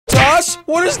Josh,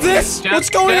 what is this? What's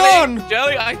going on?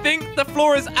 Jelly, I think the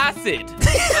floor is acid.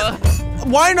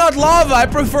 Why not lava? I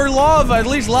prefer lava. At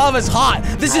least lava's hot.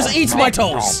 This just eats my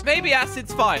toes. Maybe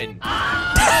acid's fine.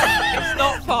 It's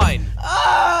not fine.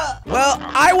 Well,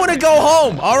 I want to go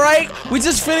home, all right? We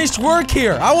just finished work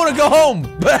here. I want to go home.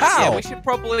 But how? Yeah, we should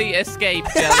probably escape,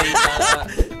 Jelly.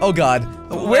 Oh, God.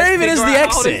 Where even is the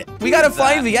exit? We got to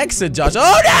find the exit, Josh.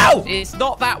 Oh, no! It's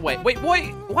not that way. Wait,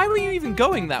 why were you even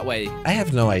going that way? I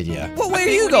have no idea. What way are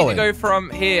you we going? Need to go from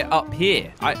here up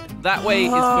here. That way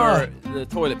is for the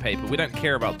toilet paper. We don't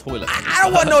care about toilet paper. I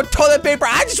don't want no toilet paper.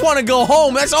 I just want to go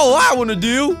home. That's all I want to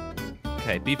do.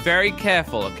 Okay, be very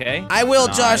careful, okay? I will,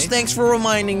 Josh. Thanks for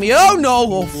reminding me. Oh,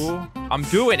 no. I'm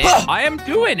doing it. I am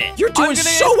doing it. You're doing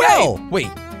so well. Wait.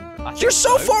 You're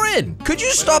so far in. Could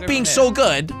you stop being so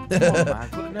good? Oh, my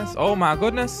goodness. Oh, my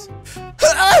goodness.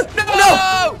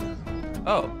 No!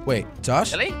 Oh. Wait,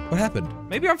 Josh? Really? What happened?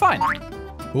 Maybe I'm fine.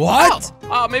 What?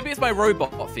 Oh, maybe it's my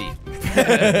robot feet.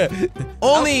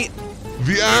 Only...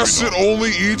 The acid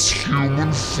only eats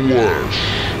human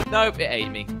flesh. Nope, it ate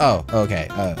me. Oh, okay.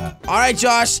 All right,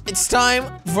 Josh. It's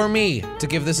time for me to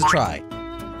give this a try.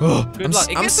 Good luck.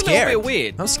 It gets scared. a little bit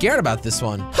weird. I'm scared about this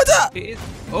one. It is.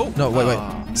 Oh. No, wait.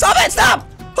 Stop it! Stop!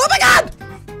 Oh my God!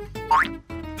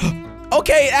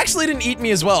 Okay, it actually didn't eat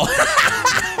me as well.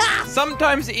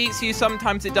 Sometimes it eats you,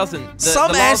 sometimes it doesn't.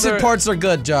 Some acid parts are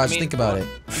good, Josh. Think about it.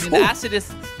 The acid is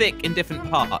thick in different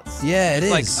parts. Yeah, it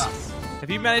is. Like us. Have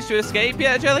you managed to escape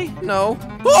yet, Jelly? No.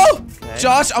 Oh! Okay.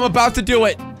 Josh, I'm about to do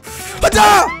it.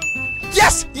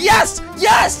 Yes! Yes!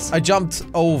 Yes! I jumped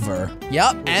over.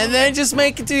 Yep. And then just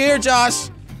make it to here, Josh.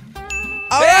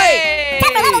 All right.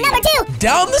 Time for level number 2.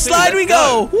 Down the slide we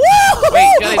go. Woo!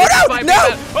 Wait, Jelly, oh,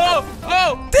 no!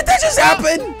 Oh! Did that just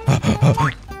happen?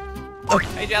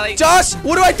 Hey, Jelly. Josh,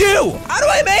 what do I do? How do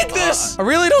I make this? I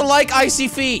really don't like icy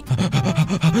feet.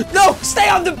 No, stay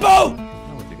on the boat.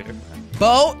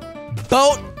 Boat.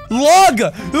 Log.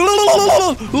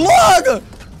 Log.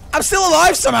 I'm still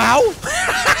alive somehow.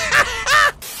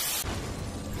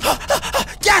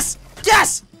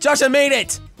 Yes. Josh, I made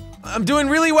it. I'm doing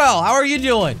really well. How are you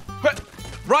doing?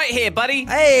 Right here, buddy.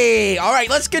 Hey, all right,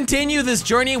 let's continue this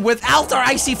journey without our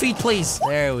icy feet, please.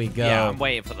 There we go. Yeah, I'm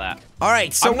waiting for that. All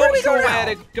right, so I'm where not do we go sure now?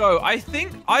 where to go. I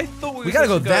thought we gotta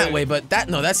go that way, but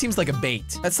that seems like a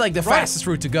bait. That's like the fastest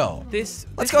route to go. Let's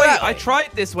go that way. I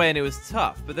tried this way and it was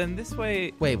tough, but then this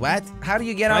way. Wait, what? How do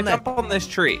you get on that? Jump on this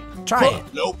tree. Try it.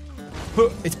 Nope.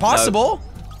 It's possible.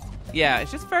 Yeah,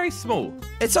 it's just very small.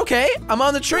 It's okay. I'm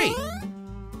on the tree.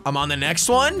 I'm on the next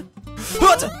one.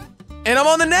 And I'm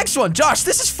on the next one. Josh,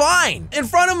 this is fine. In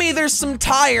front of me, there's some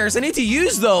tires. I need to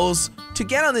use those to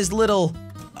get on this little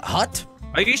hut.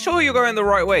 Are you sure you're going the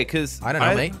right way? Because I don't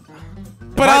know, mate.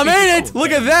 But I'm in it. Look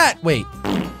at that. Wait.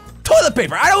 Toilet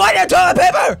paper. I don't want your toilet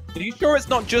paper. Are you sure it's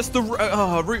not just the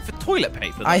route for toilet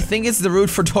paper, though? I think it's the route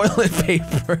for toilet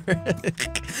paper.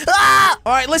 Ah!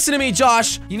 All right, listen to me,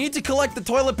 Josh. You need to collect the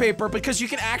toilet paper because you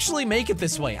can actually make it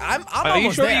this way. I'm Are you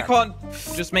almost sure there. you can't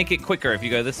just make it quicker if you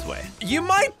go this way? You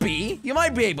might be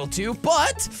able to,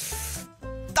 but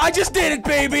I just did it,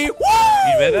 baby.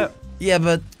 Woo! You did it? Yeah,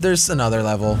 but there's another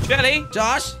level. Jelly,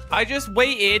 Josh? I just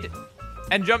waited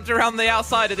and jumped around the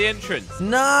outside of the entrance.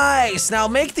 Nice. Now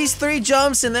make these 3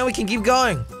 jumps and then we can keep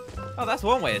going. Oh, that's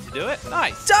one way to do it.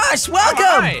 Nice. Josh,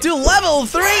 welcome to level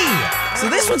 3. So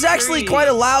this one's actually quite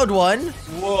a loud one.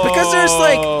 Whoa. Because there's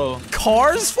like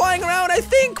cars flying around, I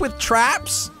think, with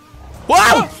traps.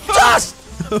 Wow! Josh!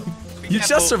 You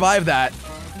just survived that.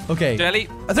 Okay. Jelly.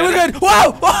 I think we're good.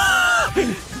 Wow!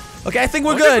 Okay, I think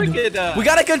we're good. We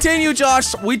gotta continue,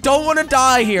 Josh. We don't want to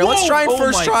die here. Let's try and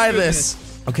first try this.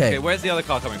 Okay, where's the other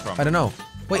car coming from? I don't know.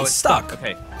 Wait, it's stuck.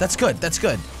 Okay. That's good.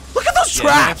 Look at those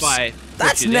traps.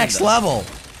 That's next level.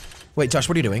 Wait, Josh,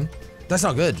 what are you doing? That's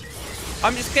not good.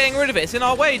 I'm just getting rid of it. It's in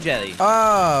our way, Jelly.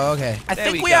 Oh, okay. I There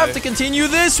think we we have go. to continue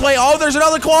this way. Oh, there's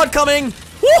another quad coming.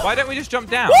 Woo! Why don't we just jump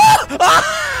down?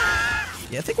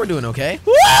 Yeah, I think we're doing okay.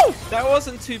 Woo! That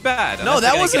wasn't too bad. No,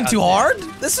 that wasn't too hard.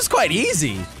 This is quite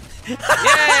easy.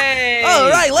 Yay! All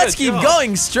right, let's keep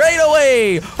going straight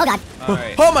away. Oh God. All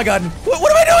right. Oh my God.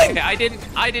 What am I doing? Okay,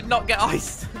 I did not get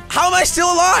iced. How am I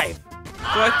still alive?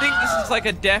 So I think this is like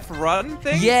a death run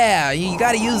thing? Yeah, you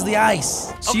gotta use the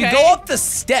ice. So you Okay. go up the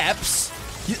steps.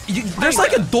 There's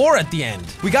like a door at the end.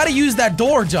 We gotta use that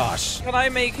door, Josh. Can I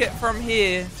make it from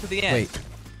here to the end? Wait.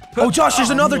 Oh, Josh, there's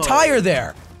another tire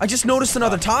there. I just noticed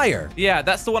another tire. Yeah,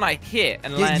 that's the one I hit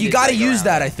and landed. You gotta straight use around.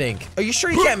 that, I think. Are you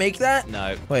sure you can't make that?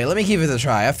 No. Wait, let me give it a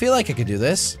try. I feel like I could do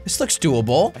this. This looks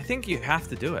doable. I think you have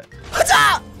to do it.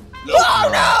 Oh,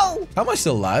 no! How am I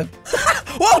still alive?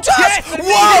 Whoa, Josh! Yes, I made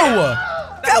Whoa!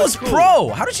 That was cool. pro.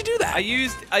 How did you do that? I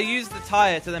used the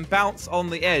tire to then bounce on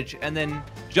the edge and then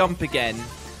jump again,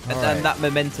 and All then right. that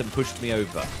momentum pushed me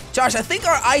over. Josh, I think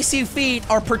our icy feet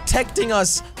are protecting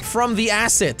us from the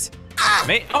acid.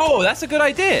 Oh, that's a good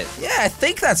idea. Yeah, I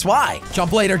think that's why.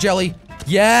 Jump later, Jelly.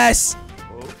 Yes.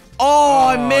 Oh,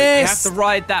 I You have missed. to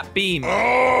ride that beam.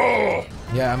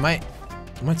 Yeah, I might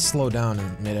slow down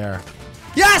in midair.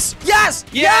 Yes! Yes!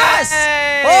 Yay! Yes!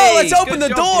 Oh, let's open Good the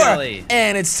job, door. Jelly.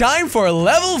 And it's time for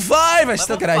level 5. I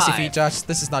still Level got icy 5. feet, Josh.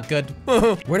 This is not good.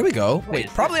 Where do we go? Wait,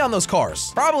 is probably on those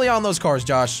cars. Probably on those cars,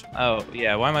 Josh. Oh,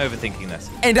 yeah, why am I overthinking this?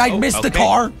 And I missed the okay.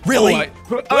 car? Really?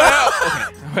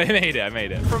 Okay, I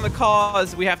made it. From the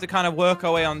cars, we have to kind of work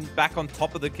our way back on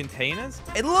top of the containers.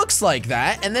 It looks like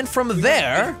that. And then from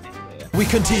there, we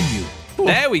continue.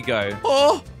 There we go.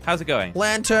 Oh, How's it going?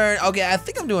 lantern. Okay, I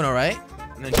think I'm doing all right.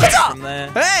 And then check from there.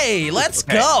 Hey, let's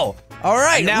Okay. go. All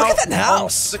right, And now look at that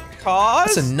house. on the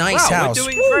cars. That's a nice wow, house.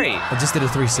 We're doing Woo. great. I just did a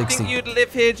 360. Think you'd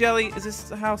live here, Jelly? Is this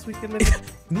a house we can live in?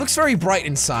 It looks very bright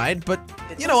inside, but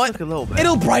you know does what? look a little bit.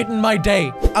 It'll brighten my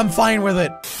day. I'm fine with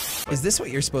it. Is this what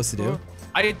you're supposed to do?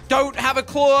 I don't have a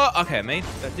claw. Okay, mate.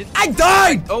 I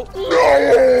died! Oh,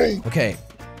 Okay.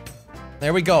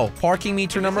 There we go. Parking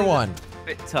meter number 1.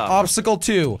 bit tough. Obstacle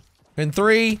 2. In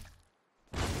 3.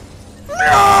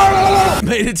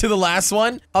 Made it to the last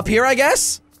one. Up here, I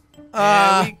guess?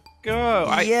 There we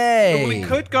go. yay. We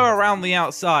could go around the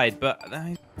outside, but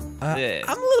I'm yeah.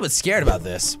 a little bit scared about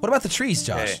this. What about the trees,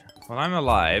 Josh? Okay. Well, I'm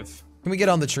alive. Can we get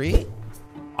on the tree?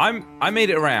 I made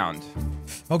it around.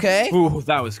 Okay. Ooh,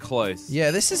 that was close.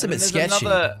 Yeah, this is a And bit then sketchy.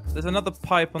 There's another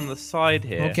pipe on the side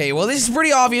here. Okay, well, this is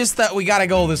pretty obvious that we gotta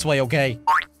go this way, okay?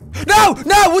 No!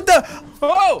 No! What the?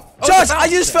 Oh! Josh, the I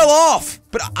just mountain. fell off!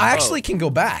 But I actually can go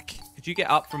back. Could you get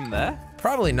up from there?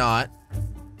 Probably not.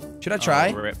 Should I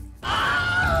try? Oh, rip.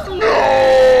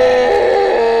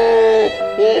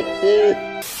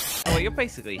 Oh, you're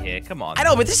basically here. Come on. I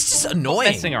know, but this is just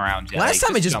annoying. Messing around, Jelly. Last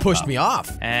time it just jump pushed up. me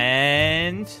off.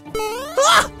 And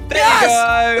Ah, There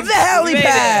yes! you go. The We made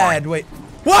helipad! Wait.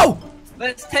 Whoa!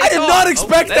 let's take I did off. not Oh,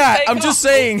 expect let's that! take I'm off. just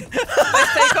saying.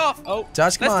 Let's take off. Oh,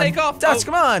 Josh, come let's on. take off. Josh, Oh,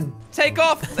 come on. Take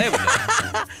off. There we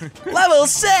go. Level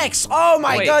 6! Oh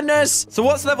my Wait. goodness! So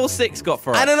what's level 6 got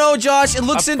for us? I don't know, Josh. It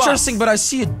looks A interesting, bus. but I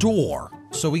see a door.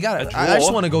 So we gotta. A I just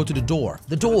door? want to go to the door.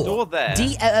 The door. door there.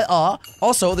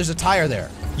 Also, there's a tire there.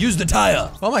 Use the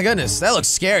tire. Oh my goodness, that looks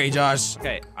scary, Josh.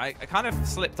 Okay, I kind of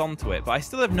slipped onto it, but I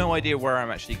still have no idea where I'm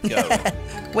actually going.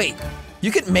 Wait,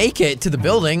 you could make it to the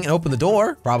building and open the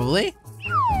door, probably.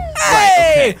 Right,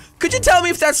 Hey! okay. Could you tell me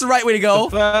if that's the right way to go?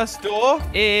 First door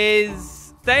is...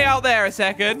 Stay out there a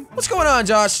second. What's going on,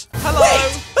 Josh? Hello.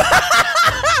 Wait.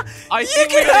 I You think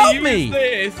can we're gonna help use me.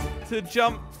 this to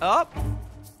jump up.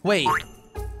 Wait.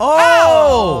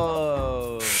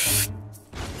 Oh!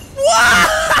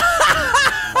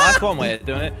 Well, that's one way of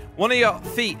doing it. One of your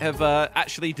feet have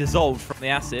actually dissolved from the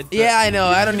acid. but Yeah, I know.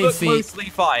 I don't you need look feet. mostly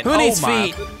fine. Who needs man.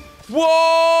 feet?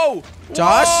 Whoa!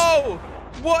 Josh? Whoa!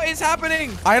 What is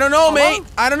happening? I don't know, Hello? mate.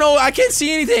 I don't know. I can't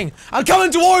see anything. I'm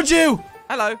coming towards you.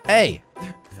 Hello. Hey,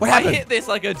 what I happened? hit this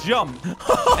like a jump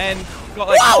and got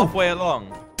like Whoa! halfway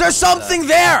along. There's something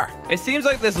there. It seems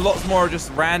like there's lots more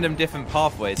just random different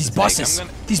pathways. These to take. buses. I'm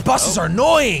gonna- These buses Oh. are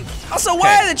annoying. Also,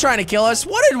 why Okay. are they trying to kill us?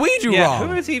 What did we do Yeah, wrong?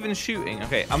 who is even shooting?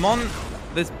 Okay, I'm on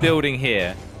this building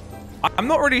here. I'm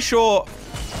not really sure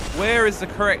where is the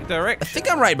correct direction. I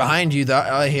think I'm right behind you, though.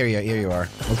 Oh, here you are.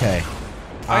 Okay.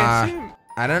 I assume.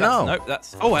 I don't That's, know. Nope,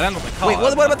 that's. Oh, I landed on the car. Wait,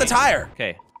 what about the tire?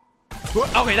 Okay.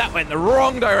 Okay, that went the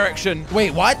wrong direction.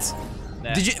 Wait, what?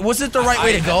 Nah. Did you? Was it the right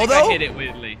way to I go, think though? I hit it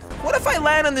weirdly. What if I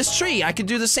land on this tree? I could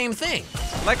do the same thing.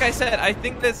 Like I said, I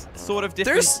think there's sort of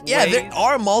different There ways.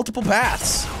 are multiple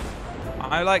paths.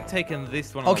 I like taking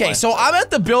this one. On the Okay, left so side. I'm at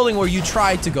the building where you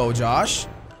tried to go, Josh.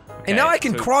 And now Okay, I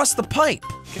can so- cross the pipe.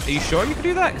 Are you sure you can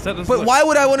do that? 'Cause that doesn't But look- why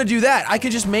would I want to do that? I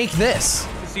could just make this.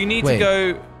 So you need Wait. to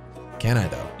go. Can I,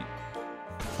 though?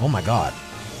 Oh my god.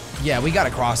 Yeah, we gotta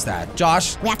cross that.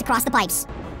 Josh. We have to cross the pipes.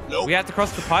 We have to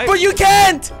cross the pipe. But you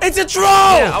can't! It's a troll!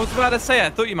 Yeah, I was about to say. I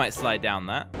thought you might slide down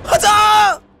that.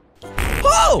 Huzzah!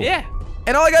 Oh! Yeah.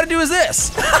 And all I gotta do is this.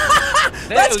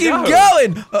 There Let's we keep go.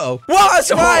 going. Uh-oh. Whoa, I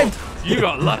survived! Oh, you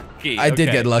got lucky. I did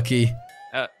Okay. get lucky.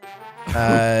 Uh,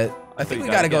 I think you we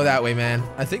gotta gotta go get- that way, man.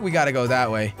 I think we gotta go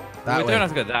that way. That we way. don't have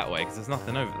to go that way because there's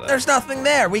nothing over there. There's nothing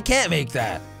there. We can't make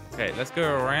that. Okay, let's go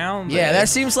around. Yeah, there. that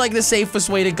seems like the safest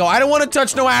way to go. I don't want to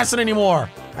touch no acid anymore.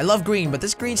 I love green, but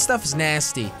this green stuff is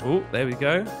nasty. Oh, there we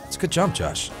go. It's a good jump,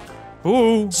 Josh.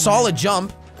 Ooh. Solid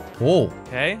jump. Whoa,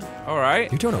 Okay. All right.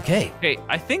 you're doing okay. Okay,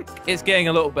 I think it's getting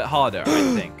a little bit harder.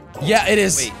 I think. Yeah, it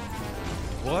is. Wait.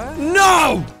 What?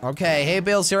 No! Okay, hey,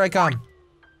 Bills, here I come.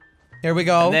 Here we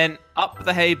go. And then up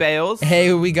the hay bales.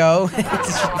 Here we go.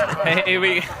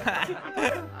 Hey,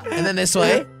 And then this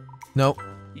way. Nope.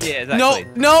 Yeah, exactly.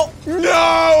 No.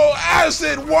 No!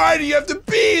 Acid, why do you have to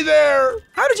be there?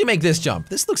 How did you make this jump?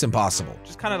 This looks impossible.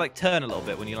 Just kind of like turn a little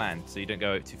bit when you land so you don't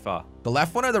go too far. The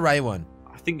left one or the right one?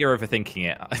 I think you're overthinking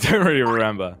it. I don't really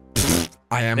remember.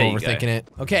 I am There you overthinking go. it.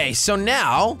 Okay, so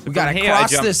now we gotta here, I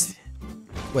cross jumped. this.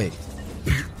 Wait.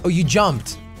 Oh, you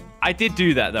jumped. I did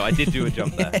do that though. I did do a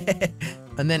jump there.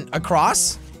 And then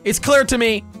across? It's clear to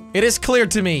me. It is clear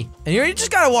to me. And you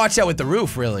just gotta watch out with the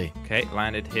roof, really. Okay,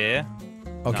 landed here.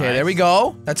 Okay, Nice. there we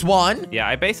go. That's one. Yeah,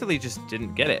 I basically just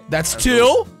didn't get it. That's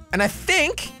two. And I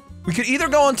think we could either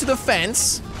go onto the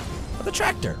fence or the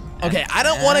tractor. Okay, I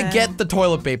don't want to get the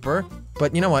toilet paper,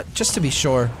 but you know what? Just to be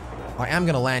sure, I am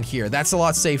gonna land here. That's a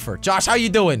lot safer. Josh, how you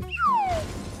doing?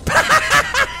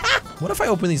 What if I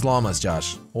open these llamas,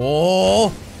 Josh?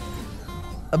 Oh,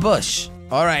 a bush.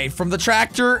 All right, from the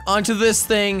tractor onto this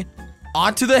thing,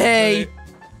 onto the hay.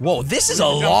 Whoa, this is a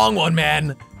long one,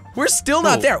 man. We're still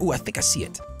not there. Ooh, I think I see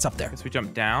it. It's up there. Guess we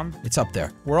jump down. It's up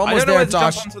there. We're I almost don't know there, whether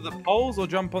to Josh. jump onto the poles or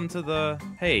jump onto the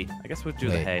hay. I guess we'll do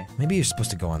the Wait, hay. maybe you're supposed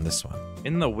to go on this one.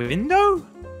 In the window?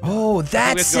 Oh,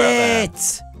 that's go out there.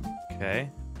 it. Okay.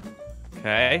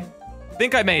 Okay. I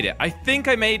think I made it. I think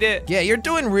I made it. Yeah, you're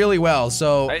doing really well,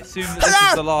 so. I assume that this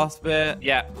is the last bit.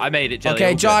 Yeah, I made it, Jelly. Okay,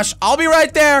 All good. Josh, I'll be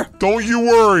right there. Don't you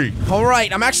worry. All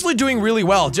right, I'm actually doing really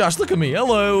well. Josh, look at me.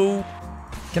 Hello.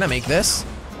 Can I make this?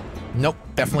 Nope,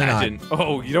 definitely Imagine.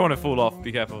 Oh, you don't want to fall off.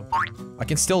 Be careful. not. I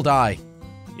can still die.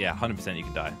 Yeah, 100% you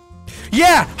can die.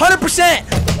 Yeah, 100%.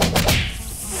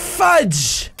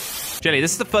 Fudge. Jelly,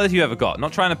 this is the furthest you ever got.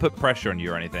 Not trying to put pressure on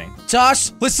you or anything.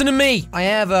 Josh, listen to me. I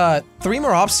have 3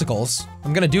 more obstacles.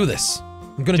 I'm gonna do this.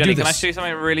 I'm gonna Jelly, do can I this. show you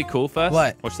something really cool first?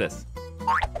 What? Watch this.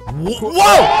 Whoa!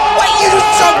 Wait, you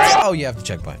just jumped. Oh, you have to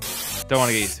check by. Don't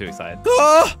want to get you too excited.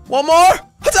 One more.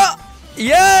 What's up?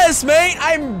 Yes, mate.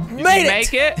 I made it.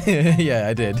 Make it? Yeah,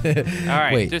 I did. All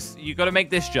right, Wait. just you got to make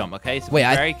this jump, okay? So Wait,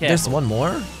 be very there's careful. one more?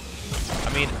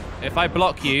 I mean, if I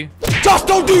block you, Josh,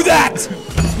 don't do that!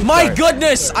 My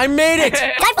goodness, I made it!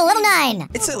 Time for little 9.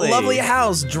 It's a lovely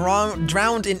house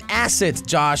drowned in acid,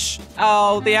 Josh.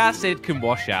 oh, the acid can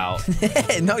wash out.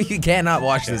 No, you cannot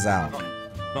wash this out.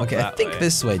 Not Okay, I that think way.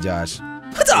 this way, Josh.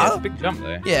 Yeah, it's a big jump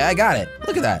though. Yeah, I got it.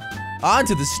 Look at that.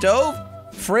 Onto the stove,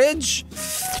 fridge,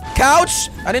 couch.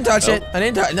 I didn't touch it. I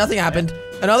didn't touch. Nothing happened.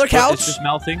 Another It's couch. just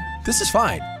melting. This is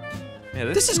fine. Yeah,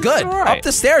 This is good. all right. Up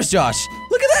the stairs, Josh.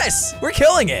 Look at this. We're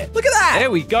killing it. Look at that. There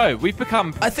we go. We've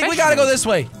become. I think we gotta go this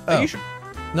way. Are Oh. you sure?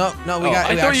 No, we Oh, got.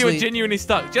 I we thought you were actually- genuinely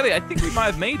stuck. Jelly, I think we might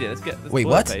have made it. Let's get this Wait,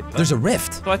 toilet what? paper. There's a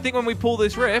rift. So I think when we pull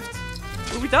this rift,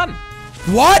 we'll be done.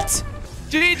 What?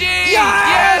 GG!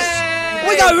 Yes!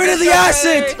 We got rid of the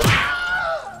acid!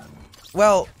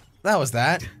 Well, that was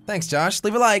that. Thanks, Josh.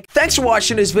 Leave a like. Thanks for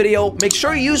watching this video. Make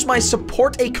sure you use my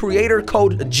support a creator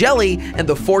code JELLY in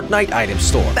the Fortnite item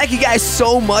store. Thank you guys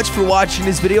so much for watching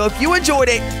this video. If you enjoyed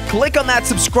it, click on that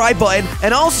subscribe button,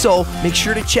 and also make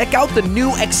sure to check out the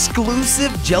new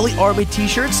exclusive Jelly Army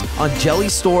t-shirts on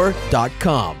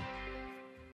jellystore.com.